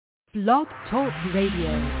Blog Talk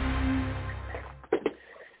Radio.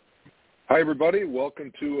 Hi, everybody.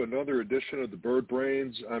 Welcome to another edition of the Bird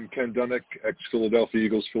Brains. I'm Ken Dunek, ex-Philadelphia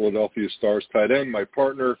Eagles, Philadelphia Stars tight end. My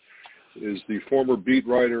partner is the former beat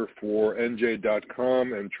writer for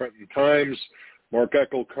NJ.com and Trenton Times. Mark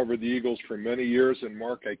Eckel covered the Eagles for many years. And,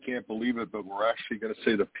 Mark, I can't believe it, but we're actually going to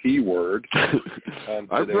say the P word on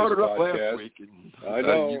I brought it up podcast. last week. And, I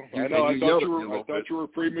know. I thought you were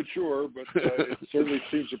premature, but it certainly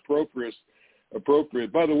seems appropriate.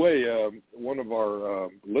 By the way, one of our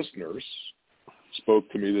listeners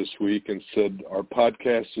spoke to me this week and said our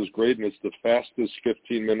podcast is great and it's the fastest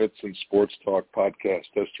 15 minutes in sports talk podcast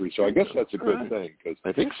history. So I guess that's a good thing. Cause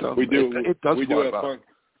I think so. We do have fun. fun.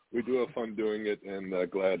 We do have fun doing it, and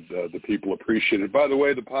glad the people appreciate it. By the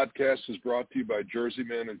way, the podcast is brought to you by Jersey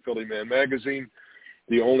Man and Philly Man Magazine,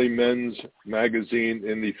 the only men's magazine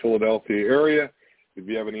in the Philadelphia area. If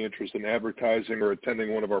you have any interest in advertising or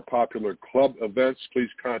attending one of our popular club events, please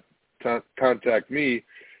contact me,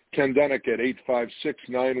 Ken Dunek, at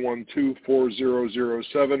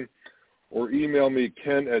 856-912-4007, or email me,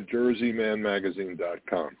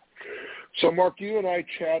 ken@jerseymanmagazine.com. So, Mark, you and I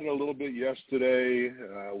chatted a little bit yesterday.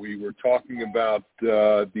 We were talking about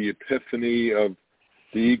the epiphany of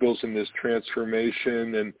the Eagles in this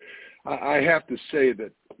transformation, and I have to say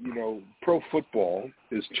that, you know, pro football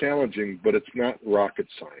is challenging, but it's not rocket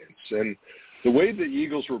science. And the way the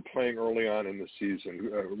Eagles were playing early on in the season,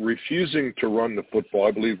 refusing to run the football,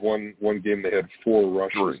 I believe one game they had 4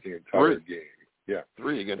 rushes the entire game. Yeah.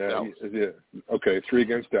 3 against Dallas. Yeah. Okay, 3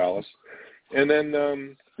 against Dallas. And then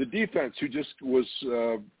the defense, who just was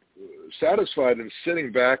satisfied in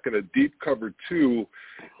sitting back in a deep cover 2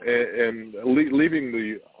 and leaving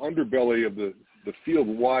the underbelly of the field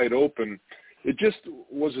wide open, it just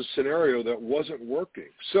was a scenario that wasn't working.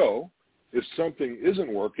 So if something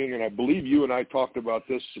isn't working, and I believe you and I talked about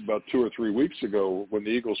this about 2 or 3 weeks ago when the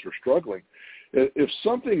Eagles were struggling, if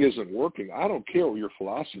something isn't working, I don't care what your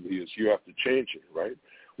philosophy is, you have to change it, right?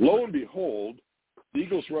 Lo and behold, the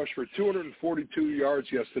Eagles rushed for 242 yards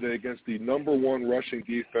yesterday against the number 1 rushing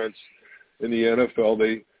defense in the NFL.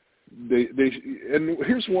 And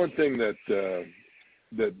here's one thing that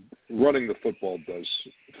running the football does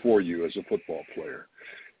for you as a football player.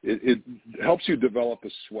 It helps you develop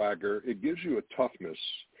a swagger. It gives you a toughness.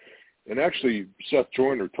 And actually, Seth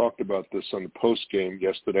Joyner talked about this on the post game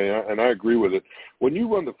yesterday, and I agree with it. When you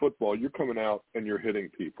run the football, you're coming out and you're hitting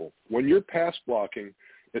people. When you're pass blocking,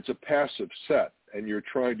 it's a passive set, and you're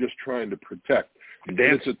just trying to protect. And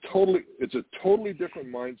it's a totally different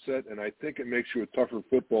mindset, and I think it makes you a tougher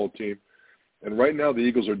football team. And right now, the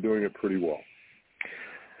Eagles are doing it pretty well.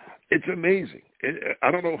 It's amazing. I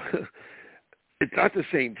don't know. It's not the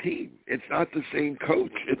same team. It's not the same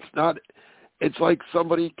coach. It's like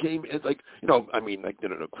somebody came and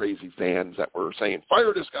crazy fans that were saying,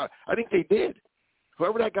 fire this guy. I think they did.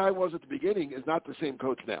 Whoever that guy was at the beginning is not the same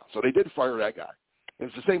coach now. So they did fire that guy.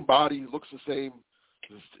 It's the same body, looks the same.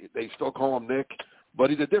 They still call him Nick, but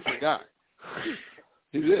he's a different guy.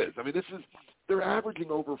 He is. I mean, they're averaging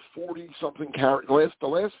over 40-something carries. The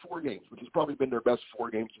last 4 games, which has probably been their best 4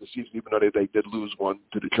 games of the season, even though they did lose one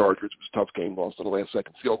to the Chargers. It was a tough game, lost on the last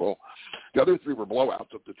second field goal. The other 3 were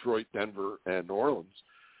blowouts of Detroit, Denver, and New Orleans.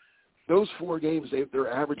 Those 4 games,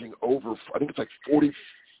 they're averaging over, I think it's like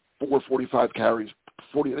 44, 45 carries,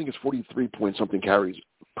 I think it's 43-point-something carries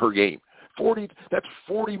per game. 40, that's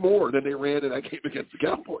 40 more than they ran in that game against the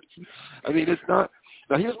Cowboys. I mean, it's not.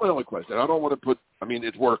 Now, here's my only question. I don't want to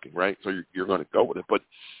it's working, right? So you're going to go with it. But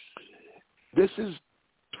this is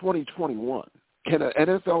 2021. Can an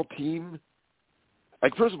NFL team,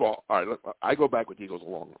 first of all right, I go back with Eagles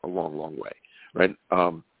a long way, right?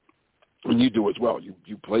 And you do as well.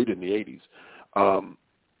 You played in the 80s.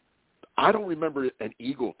 I don't remember an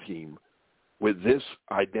Eagle team with this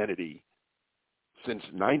identity since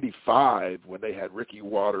 95, when they had Ricky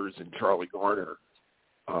Watters and Charlie Garner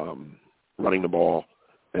running the ball,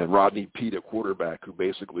 and Rodney Peete at quarterback, who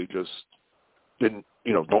basically just didn't,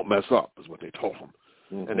 don't mess up, is what they told him.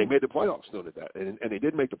 Mm-hmm. And they made the playoffs known at that. And they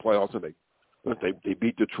did make the playoffs, and they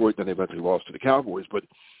beat Detroit, then they eventually lost to the Cowboys. But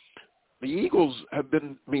the Eagles have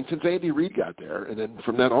been, since Andy Reid got there, and then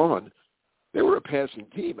from then on, they were a passing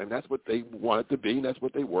team, and that's what they wanted to be, and that's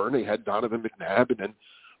what they were. And they had Donovan McNabb, and then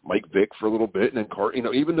Mike Vick for a little bit, and then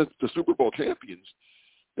even the Super Bowl champions,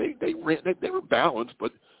 they were balanced,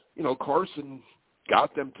 but Carson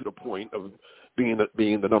got them to the point of being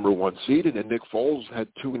the number 1 seed, and then Nick Foles had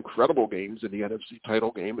 2 incredible games in the NFC title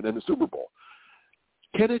game and then the Super Bowl.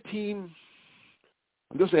 Can a team?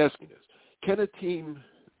 I'm just asking this: can a team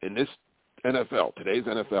in this NFL, today's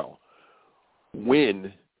NFL,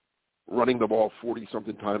 win running the ball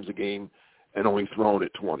 40-something times a game and only throwing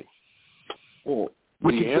it 20? Well,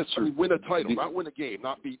 Which is just, win a title, not win a game,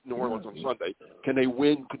 not beat New Orleans on Sunday. Can they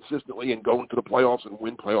win consistently and go into the playoffs and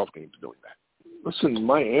win playoff games doing that? Listen,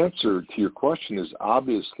 my answer to your question is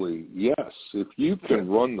obviously yes. If you can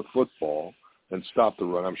run the football and stop the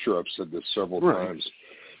run, I'm sure I've said this several times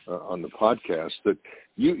on the podcast, that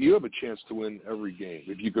you have a chance to win every game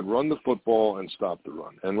if you could run the football and stop the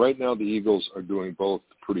run. And right now the Eagles are doing both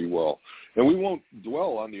pretty well. And we won't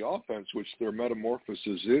dwell on the offense, which their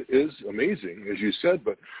metamorphosis is amazing, as you said,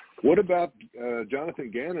 but what about Jonathan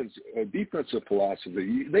Gannon's defensive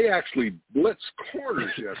philosophy? They actually blitzed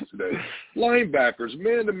corners yesterday, linebackers,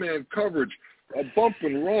 man-to-man coverage, a bump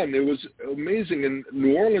and run. It was amazing, and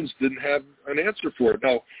New Orleans didn't have an answer for it.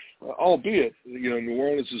 Now, albeit, New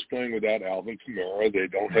Orleans is playing without Alvin Kamara. They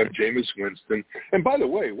don't have Jameis Winston. And by the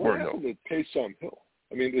way, what happened to Taysom Hill?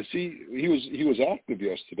 I mean, he was active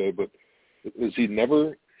yesterday, but is he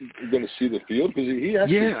never going to see the field? Because he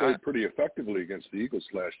actually played pretty effectively against the Eagles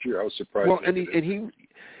last year. I was surprised. Well,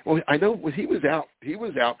 I know when he was out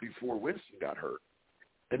before Winston got hurt,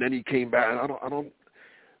 and then he came back.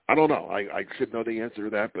 I don't know. I should know the answer to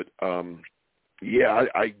that, but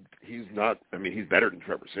he's not. I mean, he's better than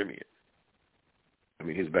Trevor Siemian. I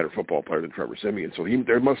mean, he's a better football player than Trevor Siemian. So he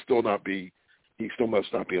still must not be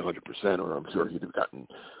 100%, or I'm sure he'd have gotten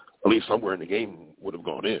at least somewhere in the game would have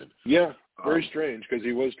gone in. Yeah, very strange because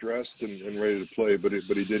he was dressed and ready to play, but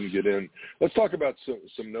he didn't get in. Let's talk about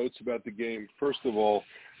some notes about the game. First of all,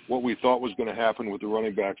 what we thought was going to happen with the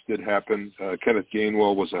running backs did happen. Kenneth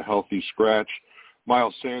Gainwell was a healthy scratch.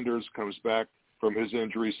 Miles Sanders comes back from his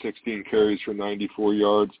injury, 16 carries for 94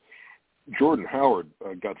 yards. Jordan Howard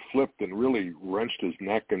got flipped and really wrenched his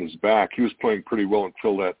neck and his back. He was playing pretty well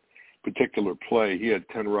until that particular play. He had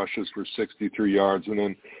 10 rushes for 63 yards, and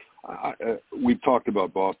then we've talked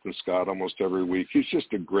about Boston Scott almost every week. He's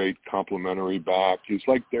just a great complimentary back. He's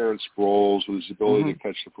like Darren Sproles with his ability to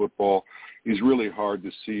catch the football. He's really hard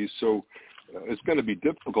to see. So it's going to be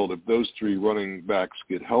difficult if those three running backs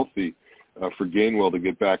get healthy for Gainwell to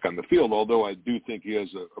get back on the field, although I do think he has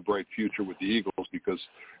a bright future with the Eagles because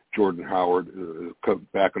Jordan Howard comes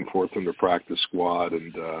back and forth from the practice squad,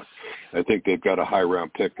 and I think they've got a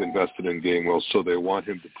high-round pick invested in Gainwell, so they want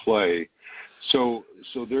him to play. So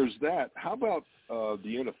there's that. How about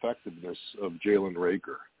the ineffectiveness of Jalen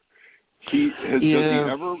Reagor?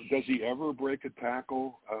 Does he ever break a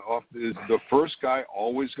tackle? Is the first guy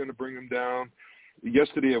always going to bring him down?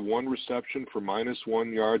 Yesterday, he had one reception for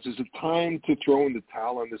 -1 yards. Is it time to throw in the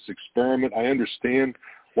towel on this experiment? I understand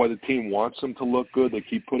why the team wants him to look good. They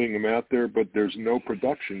keep putting him out there, but there's no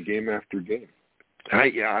production game after game.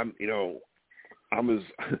 I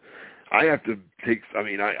have to take. I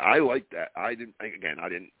mean, I like that. I'm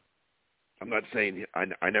not saying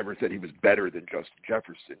I never said he was better than Justin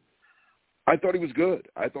Jefferson. I thought he was good.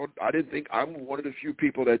 I'm one of the few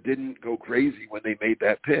people that didn't go crazy when they made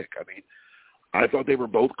that pick. I mean, I thought they were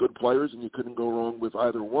both good players, and you couldn't go wrong with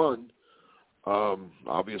either one.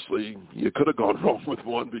 Obviously, you could have gone wrong with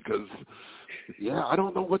one because, I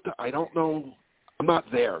don't know I don't know. I'm not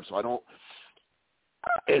there, so I don't.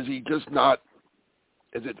 Is he just not?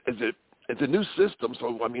 Is it? It's a new system,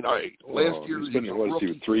 so I mean, last year he's been what is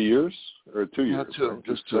he, 3 years or 2 years?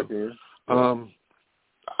 Just 2 years.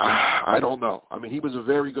 I don't know. I mean, he was a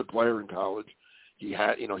very good player in college. He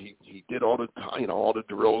had, he did all the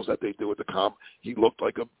drills that they do at the comp. He looked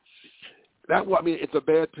like it's a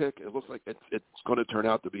bad pick. It looks like it's going to turn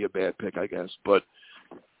out to be a bad pick, I guess. But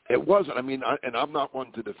it wasn't. I mean, and I'm not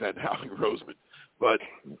one to defend Howie Roseman, but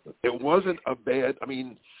it wasn't a bad. I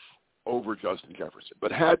mean, over Justin Jefferson.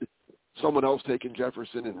 But had someone else taken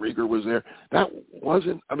Jefferson and Reagor was there, that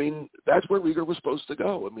wasn't. I mean, that's where Reagor was supposed to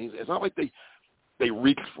go. I mean, it's not like they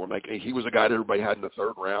reached for him. Like he was a guy that everybody had in the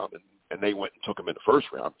third round, and they went and took him in the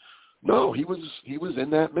first round. No, he was in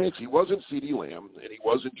that mix. He wasn't CeeDee Lamb, and he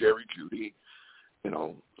wasn't Jerry Jeudy,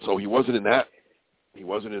 so he wasn't in that. He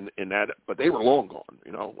wasn't in that, but they were long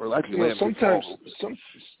gone, Where Lamb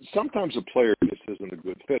sometimes a player just isn't a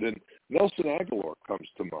good fit, and Nelson Aguilar comes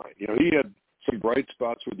to mind. He had some bright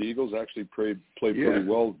spots with the Eagles, actually played pretty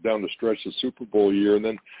well down the stretch of the Super Bowl year, and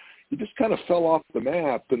then he just kind of fell off the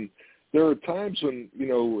map. And there are times when,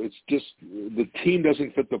 it's just the team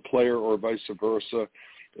doesn't fit the player or vice versa,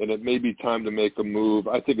 and it may be time to make a move.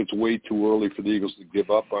 I think it's way too early for the Eagles to give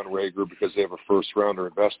up on Reagor because they have a first-rounder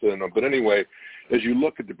invested in him. But anyway, as you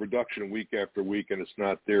look at the production week after week and it's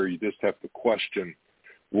not there, you just have to question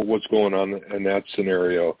what's going on in that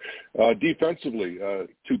scenario. Defensively,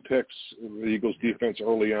 2 picks. The Eagles' defense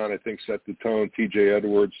early on, I think, set the tone. T.J.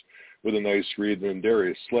 Edwards with a nice read, and then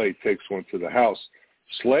Darius Slay takes one to the house.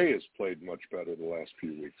 Slay has played much better the last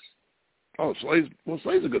few weeks. Oh,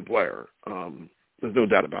 Slay's a good player. There's no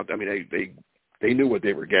doubt about that. I mean, they knew what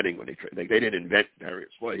they were getting when they didn't invent Darius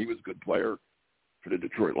Slay. He was a good player for the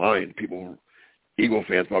Detroit Lions. Eagle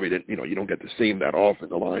fans probably didn't, you don't get to see him that often.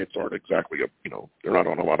 The Lions aren't exactly they're not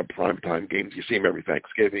on a lot of primetime games. You see him every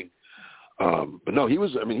Thanksgiving. But no,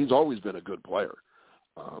 he's always been a good player.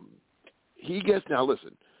 Now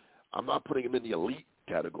listen, I'm not putting him in the elite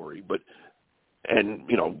category, and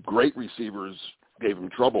great receivers gave him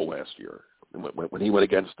trouble last year. When he went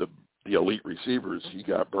against the elite receivers, he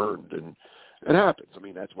got burned, and it happens. I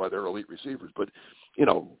mean, that's why they're elite receivers. But,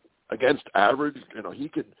 against average,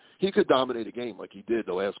 he could dominate a game like he did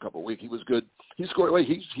the last couple of weeks. He was good. He's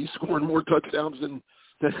scoring more touchdowns than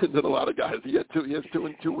a lot of guys. He has two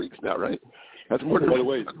in 2 weeks now, right? That's more than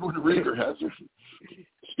Reagor has.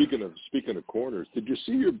 Speaking of corners, did you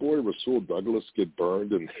see your boy Rasul Douglas get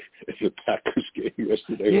burned in the Packers game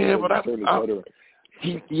yesterday? Yeah, but I don't know.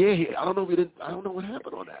 I don't know what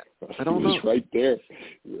happened on that. I don't know. He was right there.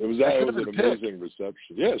 It was an amazing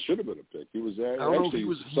reception. Yeah, it should have been a pick. He was there. Actually,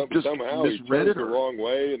 somehow he turned the wrong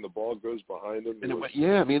way and the ball goes behind him.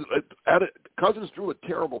 Cousins threw a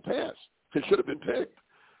terrible pass. It should have been picked.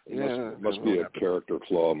 Must be a character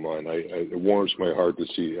flaw of mine. It warms my heart to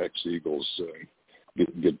see ex-Eagles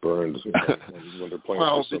get burned when they're playing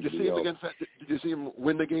for somebody else. Did you see him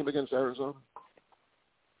win the game against Arizona?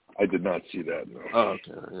 I did not see that, no. Oh,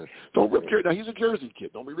 okay. Yeah. Don't rip Now, he's a Jersey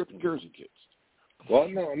kid. Don't be ripping Jersey kids. Well,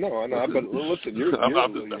 no. But listen,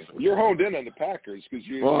 you're honed in on the Packers because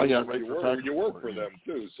you work for them,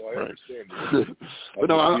 too, so I understand. But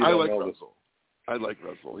no, I like Russell. I like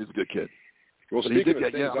Russell. He's a good kid. Well, speaking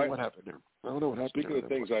of things, what happened there? I don't know what happened. Speaking of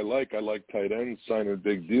things I like tight ends signing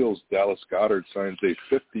big deals. Dallas Goedert signs a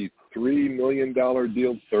 $53 million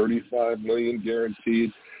deal, $35 million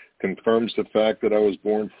guaranteed. Confirms the fact that I was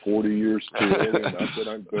born 40 years too early. Not that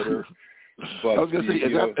I'm bitter. But I was going to say,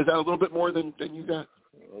 is that a little bit more than you got?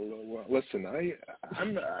 Well, listen,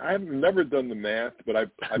 I've never done the math, but I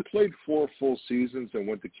played 4 full seasons and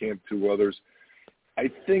went to camp 2 others.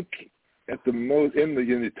 I think at the most in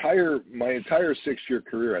my entire 6-year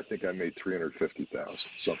career, I think I made $350,000,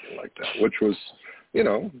 something like that, which was. And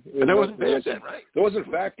that wasn't bad then, right? It wasn't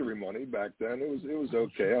factory money back then. It was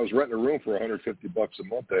okay. I was renting a room for $150 a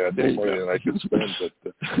month. I had more money than I could spend.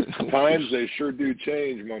 But times, they sure do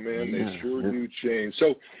change, my man. They sure do change.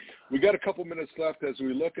 So we got a couple minutes left as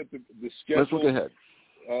we look at the schedule. Let's look ahead.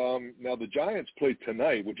 Now, the Giants play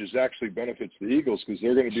tonight, which is actually benefits the Eagles because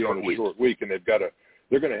they're going to be on a short week, and they're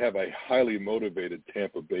going to have a highly motivated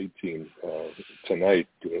Tampa Bay team tonight,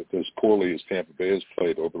 as poorly as Tampa Bay has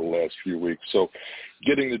played over the last few weeks. So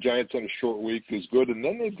getting the Giants on a short week is good. And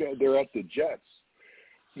then they're at the Jets.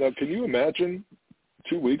 Now, can you imagine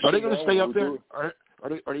 2 weeks Are they going to stay up there?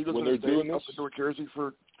 Are you when they're doing this? Up in North Jersey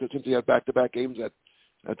since they have back-to-back games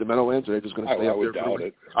at the Meadowlands? Are they just going to stay up there? I would doubt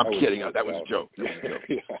it. I'm kidding. That was a joke.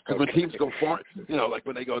 Because when teams go far, like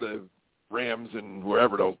when they go to Rams and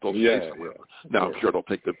wherever, they'll stay somewhere. Now I'm sure they'll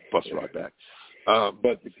take the bus ride back.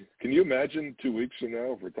 But can you imagine 2 weeks from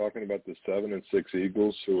now if we're talking about the 7-6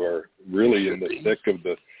 Eagles who are really in the thick of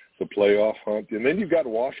the playoff hunt? And then you've got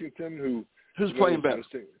Washington who's playing better.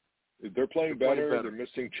 They're playing better. They're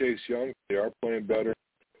missing Chase Young. They are playing better.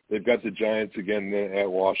 They've got the Giants again at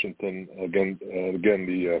Washington. Again,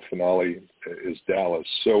 the finale is Dallas.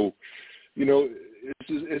 So,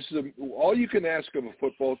 all you can ask of a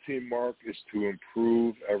football team, Mark, is to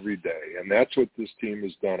improve every day, and that's what this team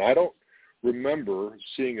has done. I don't remember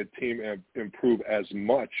seeing a team improve as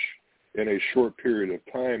much in a short period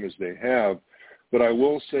of time as they have, but I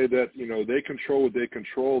will say that, they control what they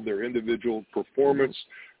control, their individual performance,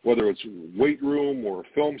 whether it's weight room or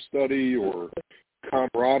film study or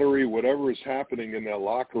camaraderie, whatever is happening in that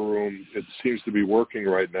locker room, it seems to be working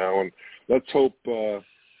right now, and let's hope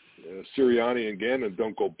Sirianni and Gannon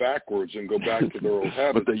don't go backwards and go back to their old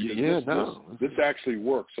habits. This actually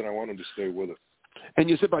works, and I want them to stay with it. And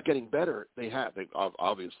you said about getting better, they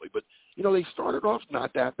obviously, but they started off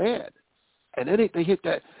not that bad, and then they hit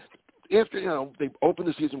that after they opened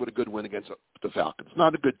the season with a good win against the Falcons.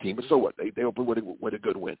 Not a good team, but so what? They opened with a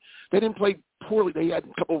good win. They didn't play poorly. They had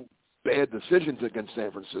a couple bad decisions against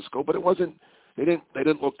San Francisco, but it wasn't. They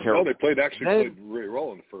didn't look terrible. Well, they played really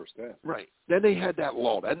well in the first half. Right. Then they had that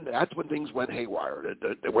lull. That's when things went haywire.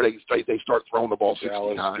 Where they start throwing the ball 60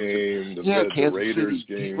 Dallas times. Game, the Raiders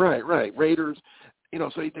game. Right. Raiders.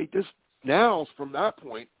 So they just now from that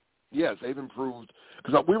point, yes, they've improved.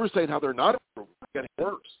 Because we were saying how they're not improving, they're getting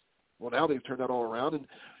worse. Well, now they've turned that all around. And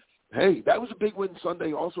hey, that was a big win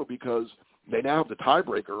Sunday also because they now have the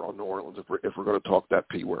tiebreaker on New Orleans. If we're going to talk that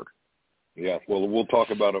P word. Yeah, well, we'll talk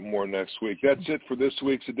about it more next week. That's it for this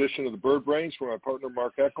week's edition of the Bird Brains. For my partner,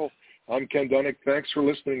 Mark Eckel, I'm Ken Dunnick. Thanks for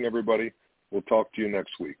listening, everybody. We'll talk to you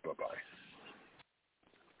next week. Bye-bye.